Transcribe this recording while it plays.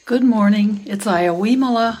Good morning, it's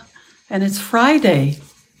Ayawimala, and it's Friday,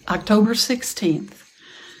 October 16th.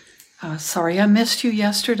 Sorry I missed you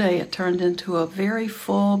yesterday. It turned into a very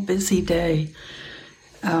full, busy day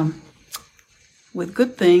with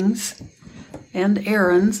good things and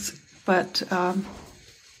errands, but I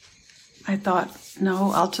thought,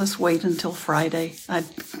 no, I'll just wait until Friday. I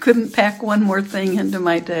couldn't pack one more thing into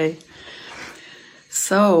my day.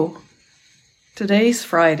 So, today's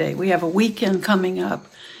Friday. We have a weekend coming up.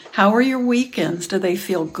 How are your weekends? Do they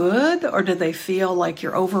feel good, or do they feel like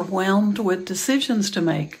you're overwhelmed with decisions to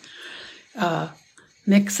make?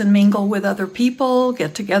 Mix and mingle with other people,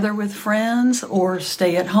 get together with friends, or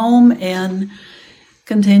stay at home and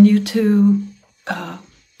continue to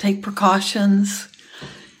take precautions.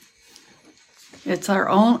 It's our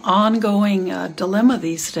own ongoing dilemma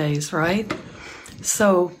these days, right?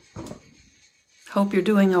 So, hope you're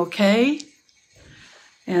doing okay,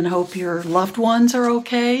 and hope your loved ones are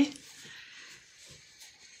okay.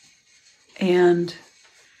 And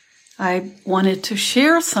I wanted to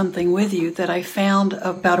share something with you that I found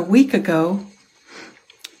about a week ago,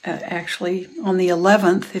 actually on the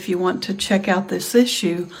 11th. If you want to check out this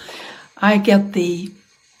issue, I get the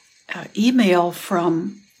email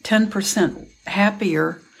from 10%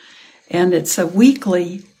 Happier, and it's a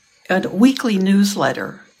weekly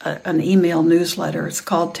newsletter, an email newsletter. It's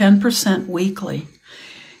called 10% Weekly.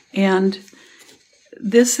 And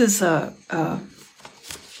this is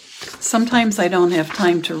sometimes I don't have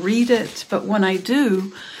time to read it, but when I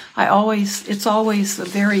do, it's always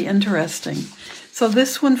very interesting. So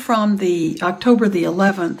this one from the October the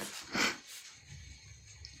 11th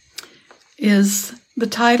the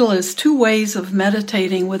title is 2 Ways of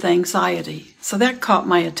Meditating with Anxiety. So that caught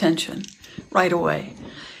my attention right away.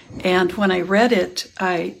 And when I read it,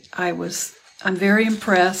 I'm very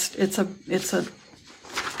impressed. It's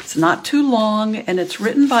not too long, and it's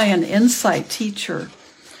written by an Insight teacher,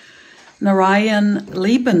 Narayan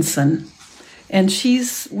Liebenson, and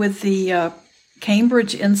she's with the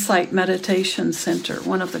Cambridge Insight Meditation Center,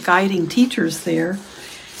 one of the guiding teachers there,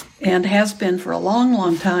 and has been for a long,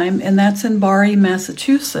 long time, and that's in Barre,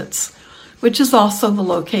 Massachusetts, which is also the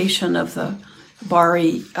location of the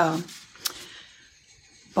Barre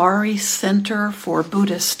Center for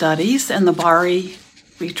Buddhist Studies and the Barre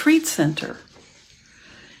Retreat Center.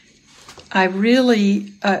 I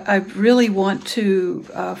really want to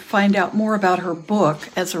find out more about her book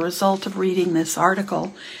as a result of reading this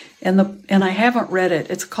article, and I haven't read it.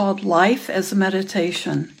 It's called Life as a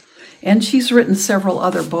Meditation, and she's written several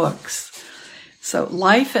other books. So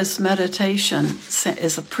Life as Meditation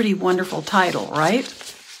is a pretty wonderful title, right?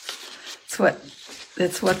 It's what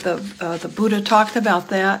the Buddha talked about,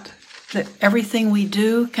 that everything we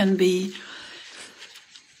do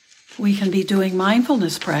we can be doing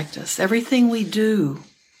mindfulness practice. Everything we do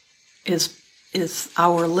is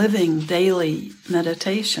our living daily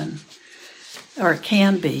meditation, or it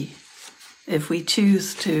can be, if we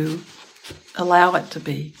choose to allow it to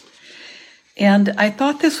be. And I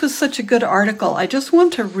thought this was such a good article. I just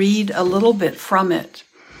want to read a little bit from it.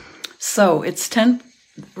 So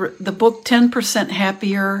the book 10%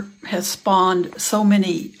 Happier has spawned so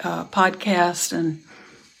many podcasts and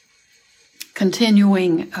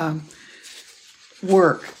continuing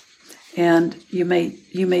work, and you may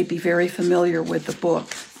be very familiar with the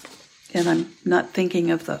book, and I'm not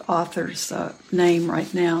thinking of the author's name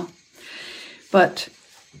right now, but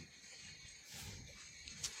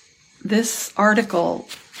this article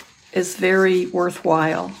is very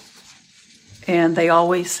worthwhile, and they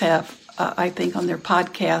always have, I think on their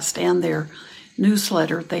podcast and their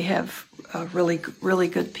newsletter, they have really, really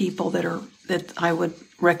good people that I would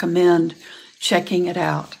recommend checking it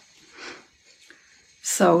out.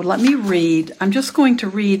 So let me read. I'm just going to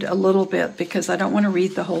read a little bit because I don't want to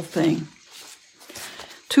read the whole thing.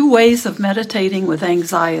 2 Ways of Meditating with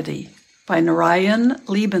Anxiety by Narayan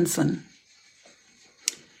Liebenson.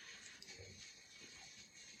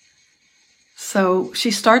 So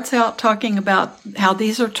she starts out talking about how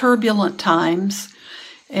these are turbulent times,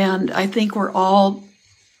 and I think we're all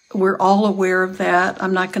aware of that.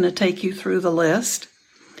 I'm not going to take you through the list.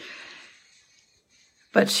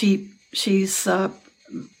 But she's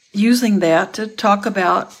using that to talk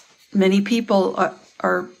about many people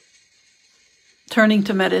are turning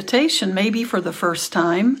to meditation, maybe for the first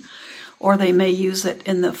time, or they may use it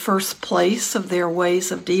in the first place of their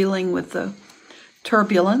ways of dealing with the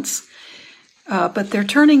turbulence. But they're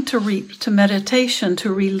turning to meditation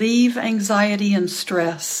to relieve anxiety and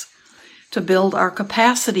stress, to build our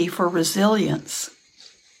capacity for resilience.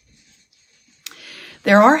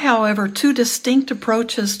 There are, however, 2 distinct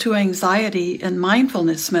approaches to anxiety in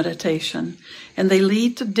mindfulness meditation, and they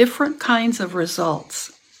lead to different kinds of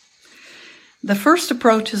results. The first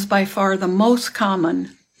approach is by far the most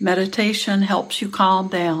common. Meditation helps you calm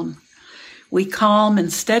down. We calm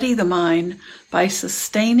and steady the mind by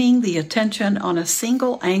sustaining the attention on a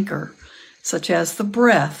single anchor, such as the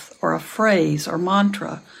breath or a phrase or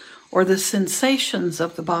mantra or the sensations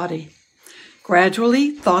of the body.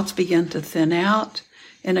 Gradually, thoughts begin to thin out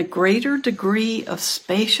and a greater degree of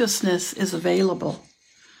spaciousness is available.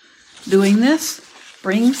 Doing this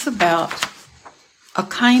brings about a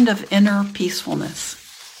kind of inner peacefulness.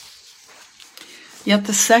 Yet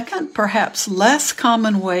the second, perhaps less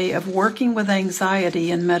common way of working with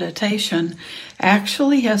anxiety in meditation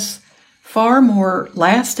actually has far more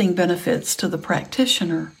lasting benefits to the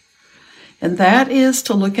practitioner, and that is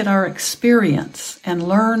to look at our experience and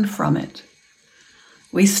learn from it.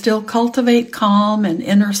 We still cultivate calm and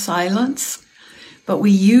inner silence, but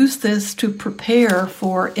we use this to prepare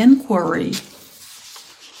for inquiry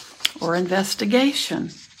or investigation.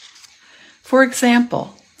 For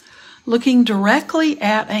example, looking directly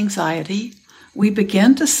at anxiety, we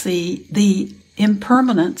begin to see the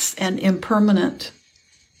impermanence and impersonal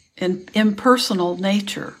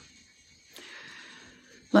nature.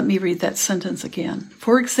 Let me read that sentence again.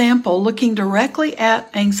 For example, looking directly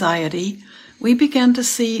at anxiety, we begin to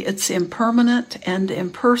see its impermanent and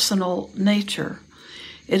impersonal nature.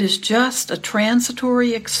 It is just a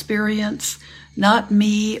transitory experience, not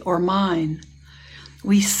me or mine.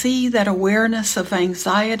 We see that awareness of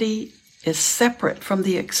anxiety is separate from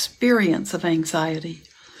the experience of anxiety.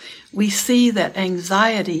 We see that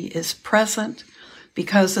anxiety is present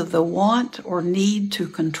because of the want or need to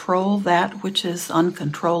control that which is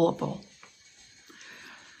uncontrollable.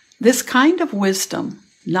 This kind of wisdom,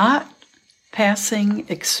 not passing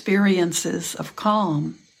experiences of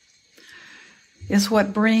calm, is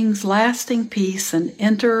what brings lasting peace and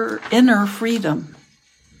inner freedom.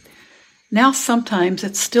 Now sometimes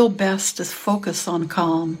it's still best to focus on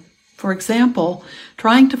calm. For example,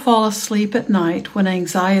 trying to fall asleep at night when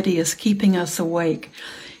anxiety is keeping us awake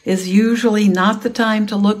is usually not the time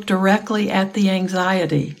to look directly at the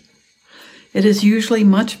anxiety. It is usually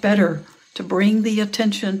much better to bring the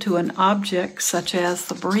attention to an object such as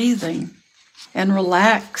the breathing and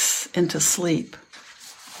relax into sleep.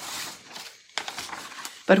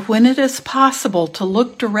 But when it is possible to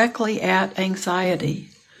look directly at anxiety,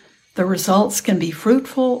 the results can be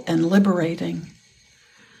fruitful and liberating.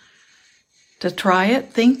 To try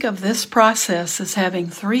it, think of this process as having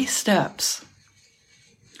 3 steps.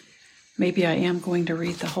 Maybe I am going to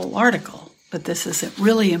read the whole article, but this is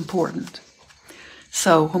really important.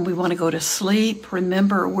 So when we want to go to sleep,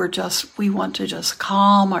 remember we want to just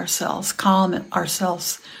calm ourselves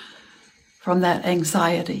from that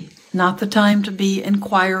anxiety. Not the time to be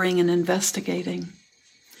inquiring and investigating.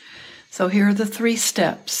 So here are the 3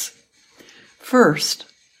 steps. First,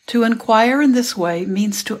 to inquire in this way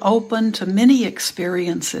means to open to many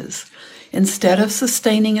experiences instead of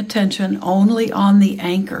sustaining attention only on the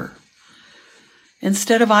anchor.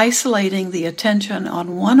 Instead of isolating the attention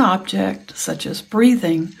on one object, such as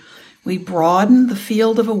breathing, we broaden the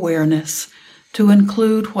field of awareness to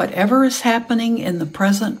include whatever is happening in the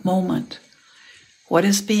present moment, what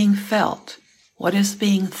is being felt, what is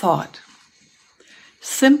being thought.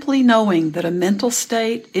 Simply knowing that a mental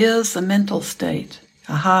state is a mental state,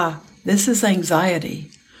 this is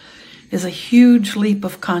anxiety, is a huge leap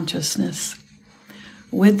of consciousness.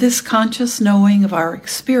 With this conscious knowing of our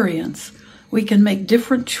experience, we can make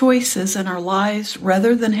different choices in our lives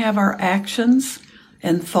rather than have our actions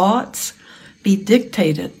and thoughts be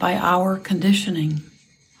dictated by our conditioning.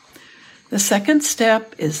 The second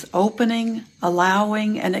step is opening,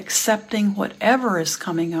 allowing, and accepting whatever is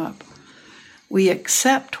coming up. We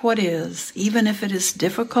accept what is, even if it is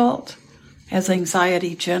difficult, as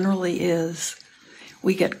anxiety generally is.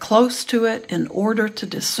 We get close to it in order to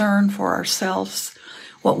discern for ourselves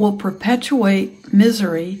what will perpetuate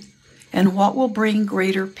misery and what will bring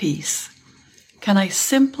greater peace. Can I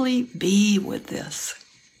simply be with this?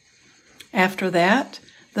 After that,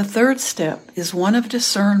 the third step is one of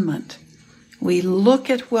discernment. We look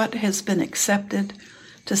at what has been accepted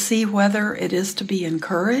to see whether it is to be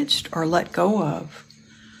encouraged or let go of.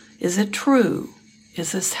 Is it true?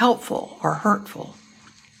 Is this helpful or hurtful?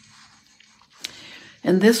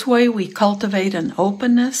 In this way, we cultivate an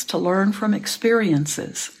openness to learn from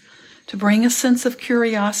experiences, to bring a sense of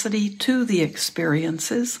curiosity to the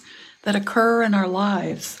experiences that occur in our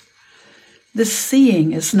lives. This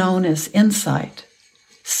seeing is known as insight,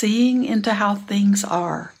 seeing into how things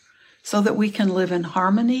are, so that we can live in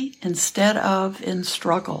harmony instead of in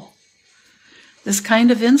struggle. This kind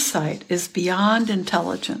of insight is beyond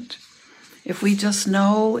intelligent. If we just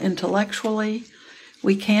know intellectually,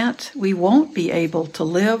 we won't be able to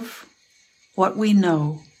live what we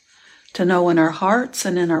know. To know in our hearts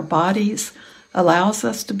and in our bodies allows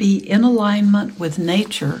us to be in alignment with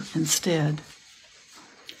nature instead.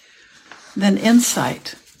 Then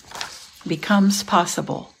insight becomes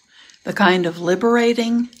possible, the kind of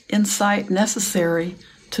liberating insight necessary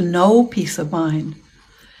to know peace of mind.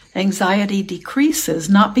 Anxiety decreases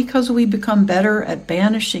not because we become better at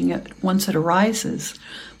banishing it once it arises,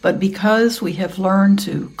 but because we have learned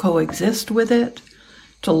to coexist with it,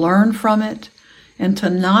 to learn from it, and to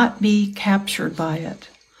not be captured by it.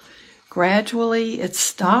 Gradually, it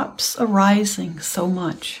stops arising so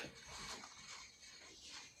much.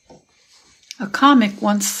 A comic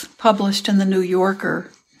once published in the New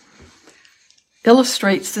Yorker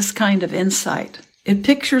illustrates this kind of insight. It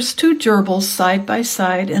pictures two gerbils side by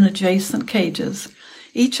side in adjacent cages,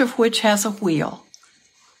 each of which has a wheel.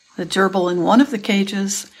 The gerbil in one of the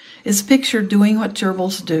cages is pictured doing what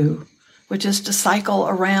gerbils do, which is to cycle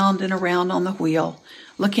around and around on the wheel,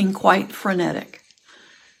 looking quite frenetic.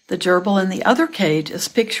 The gerbil in the other cage is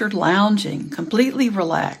pictured lounging, completely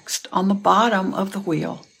relaxed, on the bottom of the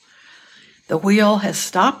wheel. The wheel has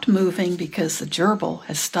stopped moving because the gerbil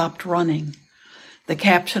has stopped running. The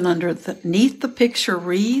caption underneath the picture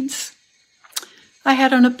reads, "I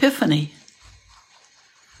had an epiphany."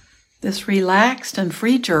 This relaxed and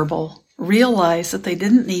free gerbil realized that they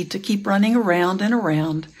didn't need to keep running around and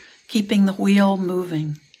around, keeping the wheel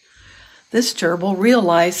moving. This gerbil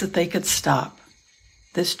realized that they could stop.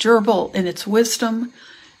 This gerbil, in its wisdom,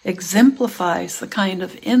 exemplifies the kind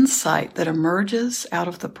of insight that emerges out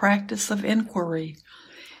of the practice of inquiry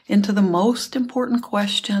into the most important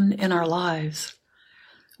question in our lives.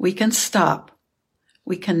 We can stop.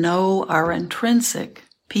 We can know our intrinsic,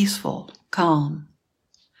 peaceful calm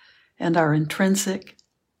and our intrinsic,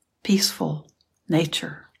 peaceful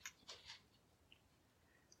nature.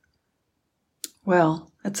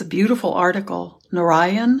 Well, that's a beautiful article.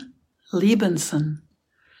 Narayan Liebenson.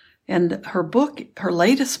 And her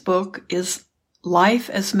latest book is Life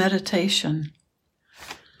as Meditation.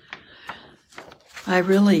 I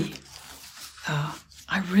really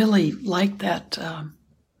like that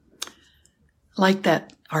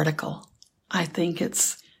article. I think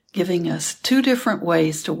it's giving us two different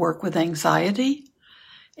ways to work with anxiety,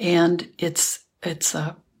 and it's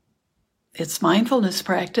mindfulness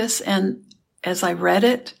practice. And as I read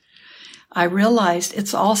it, I realized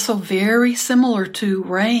it's also very similar to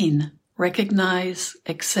RAIN: recognize,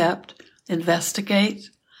 accept, investigate,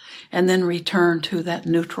 and then return to that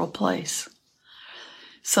neutral place.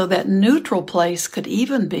 So that neutral place could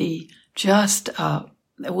even be just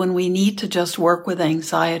when we need to just work with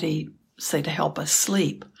anxiety, say to help us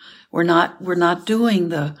sleep. We're not doing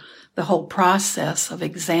the whole process of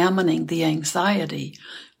examining the anxiety.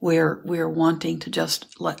 We're wanting to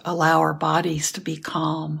just allow our bodies to be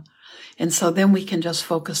calm. And so then we can just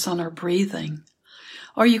focus on our breathing.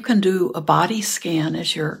 Or you can do a body scan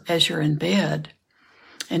as you're in bed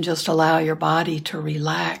and just allow your body to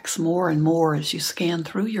relax more and more as you scan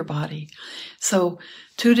through your body. So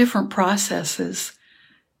two different processes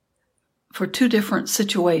for two different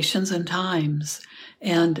situations and times.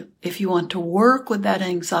 And if you want to work with that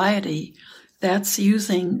anxiety, that's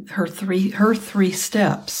using her three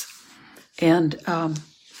steps. And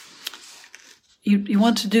you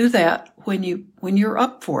want to do that when you're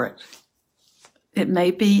up for it. It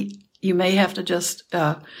may be you may have to just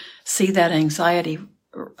see that anxiety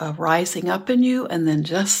rising up in you, and then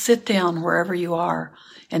just sit down wherever you are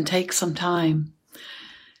and take some time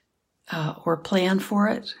or plan for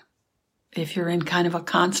it. If you're in kind of a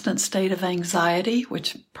constant state of anxiety,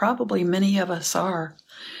 which probably many of us are.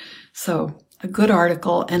 So a good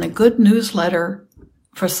article and a good newsletter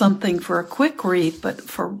for a quick read, but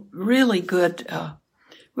for really good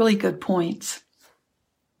points.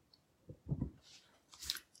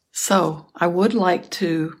 So I would like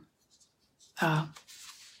to, I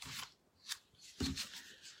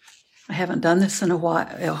haven't done this in a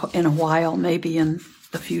while, maybe in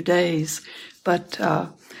a few days, but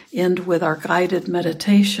end with our guided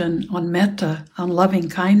meditation on metta, on loving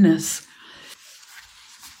kindness.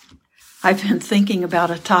 I've been thinking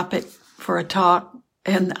about a topic for a talk,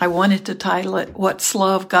 and I wanted to title it, "What's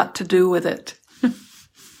Love Got to Do with It?"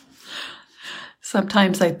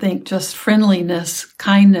 Sometimes I think just friendliness,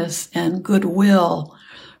 kindness, and goodwill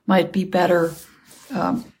might be better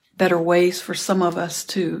ways for some of us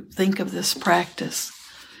to think of this practice.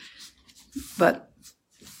 But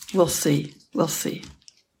we'll see.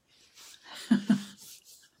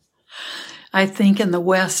 I think in the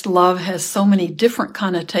West, love has so many different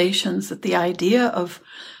connotations that the idea of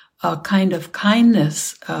a kind of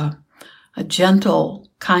kindness, a gentle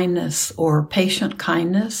kindness or patient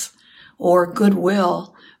kindness or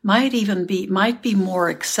goodwill might be more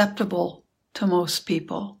acceptable to most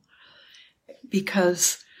people,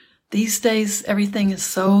 because these days everything is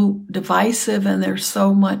so divisive and there's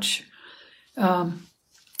so much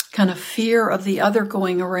kind of fear of the other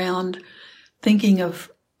going around. Thinking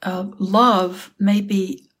of love may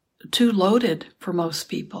be too loaded for most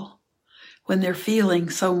people when they're feeling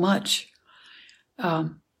so much.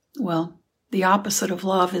 The opposite of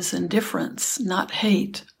love is indifference, not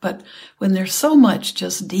hate. But when there's so much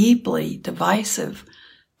just deeply divisive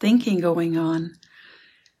thinking going on,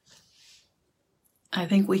 I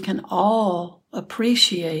think we can all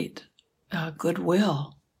appreciate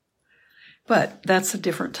goodwill. But that's a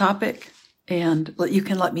different topic, and you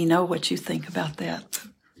can let me know what you think about that.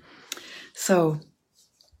 So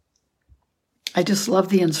I just love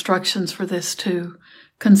the instructions for this too.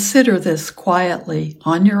 Consider this quietly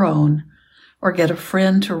on your own, or get a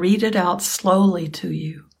friend to read it out slowly to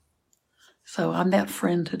you. So I'm that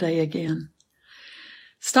friend today again.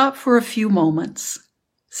 Stop for a few moments.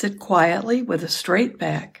 Sit quietly with a straight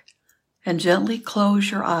back and gently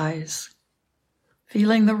close your eyes.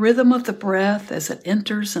 Feeling the rhythm of the breath as it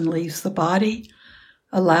enters and leaves the body,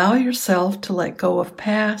 allow yourself to let go of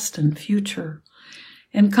past and future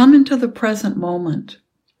and come into the present moment,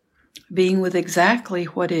 being with exactly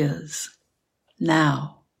what is,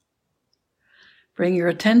 now. Bring your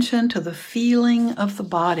attention to the feeling of the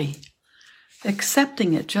body,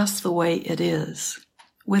 accepting it just the way it is,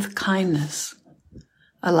 with kindness.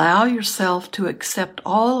 Allow yourself to accept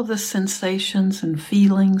all of the sensations and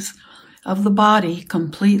feelings of the body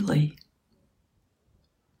completely.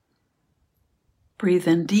 Breathe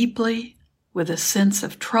in deeply with a sense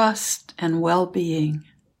of trust and well-being.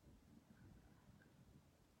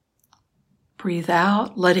 Breathe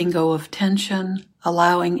out, letting go of tension,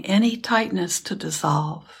 allowing any tightness to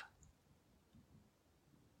dissolve.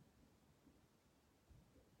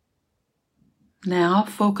 Now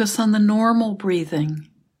focus on the normal breathing,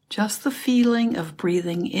 just the feeling of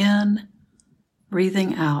breathing in,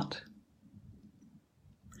 breathing out.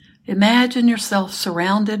 Imagine yourself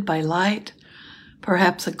surrounded by light,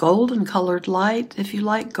 perhaps a golden-colored light if you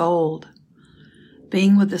like gold,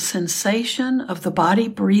 being with the sensation of the body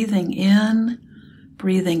breathing in,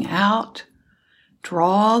 breathing out.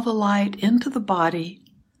 Draw the light into the body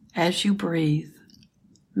as you breathe,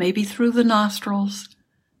 maybe through the nostrils,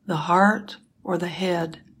 the heart, or the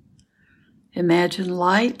head. Imagine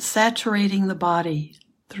light saturating the body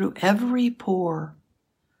through every pore.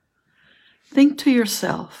 Think to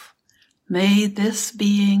yourself, may this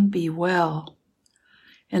being be well,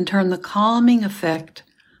 and turn the calming effect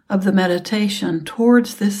of the meditation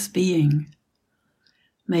towards this being.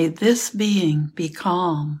 May this being be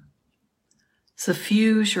calm.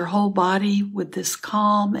 Suffuse your whole body with this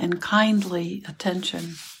calm and kindly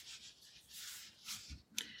attention.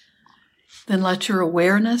 Then let your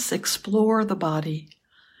awareness explore the body,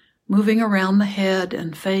 moving around the head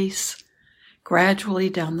and face, gradually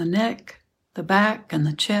down the neck, the back, and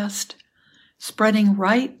the chest, spreading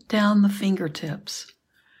right down the fingertips.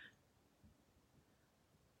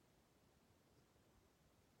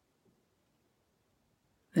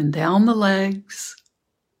 Then down the legs,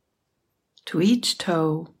 to each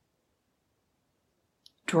toe,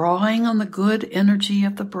 drawing on the good energy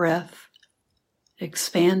of the breath,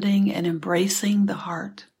 expanding and embracing the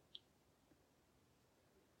heart.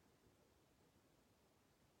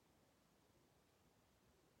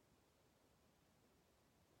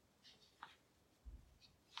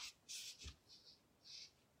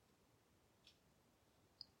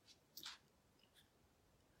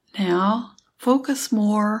 Now, focus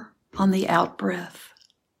more on the out-breath.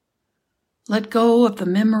 Let go of the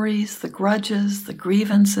memories, the grudges, the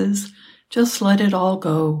grievances. Just let it all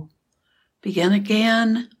go. Begin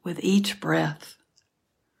again with each breath.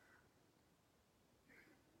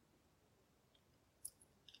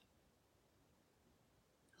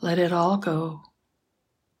 Let it all go.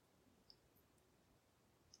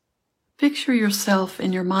 Picture yourself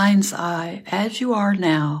in your mind's eye as you are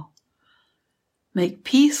now. Make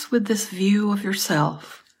peace with this view of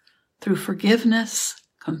yourself through forgiveness,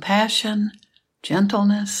 compassion,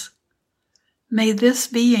 gentleness. May this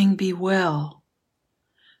being be well.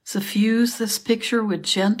 Suffuse this picture with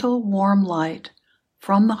gentle, warm light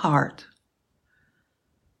from the heart.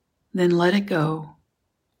 Then let it go.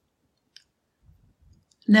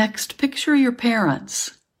 Next, picture your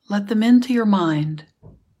parents. Let them into your mind.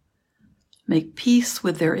 Make peace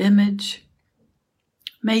with their image.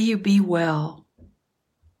 May you be well,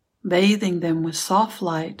 bathing them with soft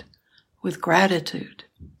light, with gratitude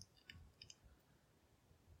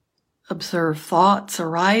observe thoughts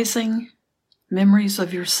arising, memories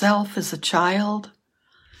of yourself as a child,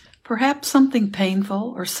 perhaps something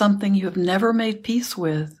painful or something you have never made peace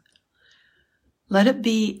with. Let it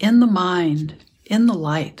be in the mind, in the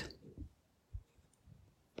light.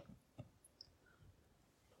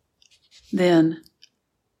 Then,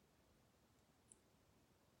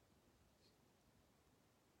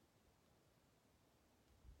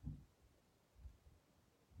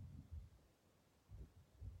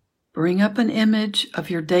 bring up an image of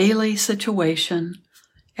your daily situation,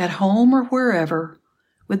 at home or wherever,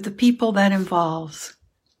 with the people that involves.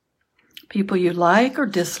 People you like or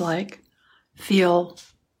dislike, feel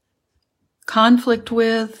conflict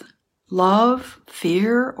with, love,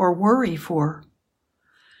 fear, or worry for.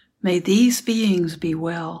 May these beings be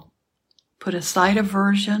well. Put aside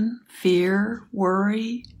aversion, fear,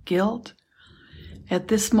 worry, guilt. At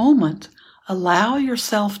this moment, allow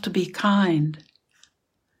yourself to be kind.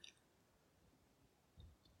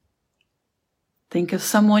 Think of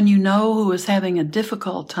someone you know who is having a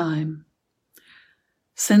difficult time.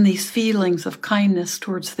 Send these feelings of kindness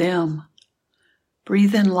towards them.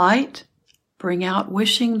 Breathe in light, bring out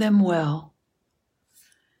wishing them well.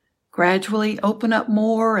 Gradually open up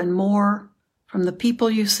more and more from the people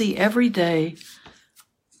you see every day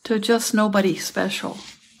to just nobody special.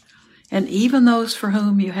 And even those for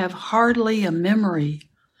whom you have hardly a memory,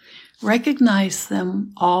 recognize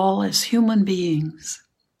them all as human beings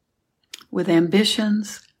with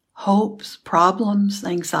ambitions, hopes, problems,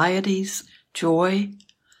 anxieties, joy,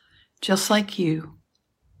 just like you.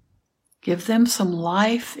 Give them some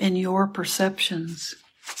life in your perceptions.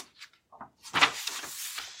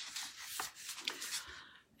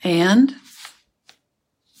 And,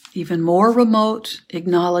 even more remote,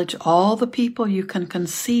 acknowledge all the people you can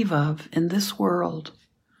conceive of in this world.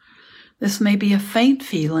 This may be a faint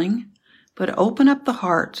feeling, but open up the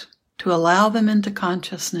heart to allow them into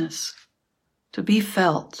consciousness, to be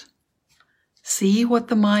felt. See what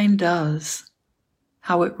the mind does,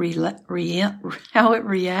 how it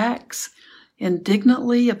reacts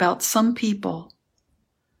indignantly about some people.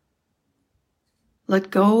 Let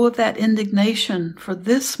go of that indignation for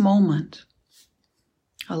this moment.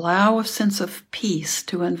 Allow a sense of peace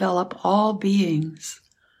to envelop all beings,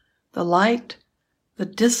 the liked, the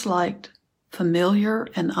disliked, familiar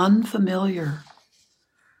and unfamiliar.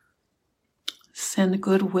 Send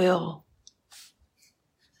goodwill.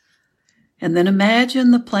 And then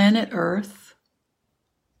imagine the planet Earth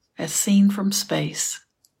as seen from space.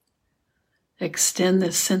 Extend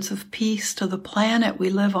this sense of peace to the planet we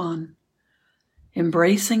live on,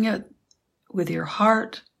 embracing it with your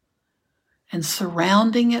heart and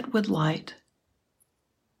surrounding it with light.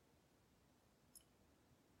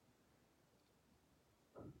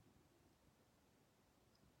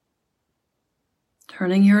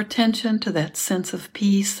 Turning your attention to that sense of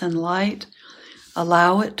peace and light,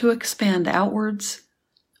 allow it to expand outwards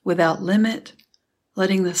without limit,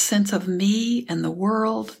 letting the sense of me and the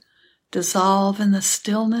world dissolve in the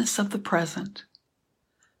stillness of the present.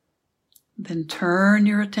 Then turn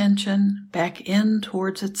your attention back in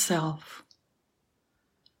towards itself.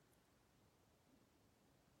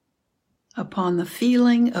 Upon the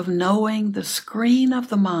feeling of knowing the screen of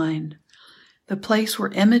the mind, the place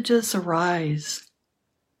where images arise.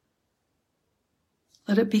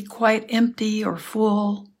 Let it be quite empty or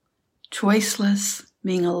full, choiceless,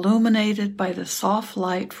 being illuminated by the soft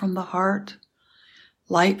light from the heart,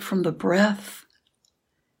 light from the breath,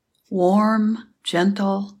 warm,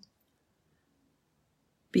 gentle,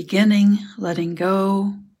 beginning, letting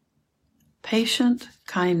go, patient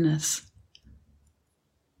kindness.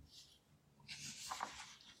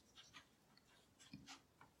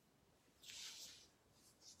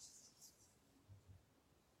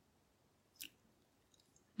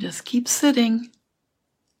 Just keep sitting,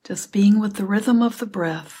 just being with the rhythm of the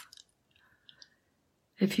breath.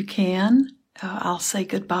 If you can, I'll say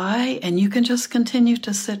goodbye, and you can just continue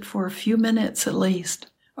to sit for a few minutes at least,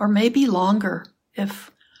 or maybe longer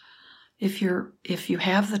if you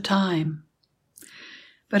have the time.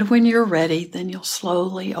 But when you're ready, then you'll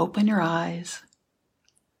slowly open your eyes.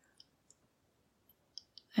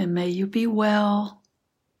 And may you be well.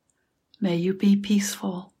 May you be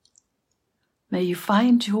peaceful. May you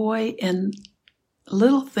find joy in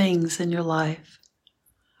little things in your life.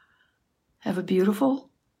 Have a beautiful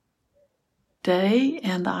day,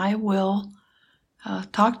 and I will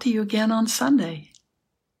talk to you again on Sunday.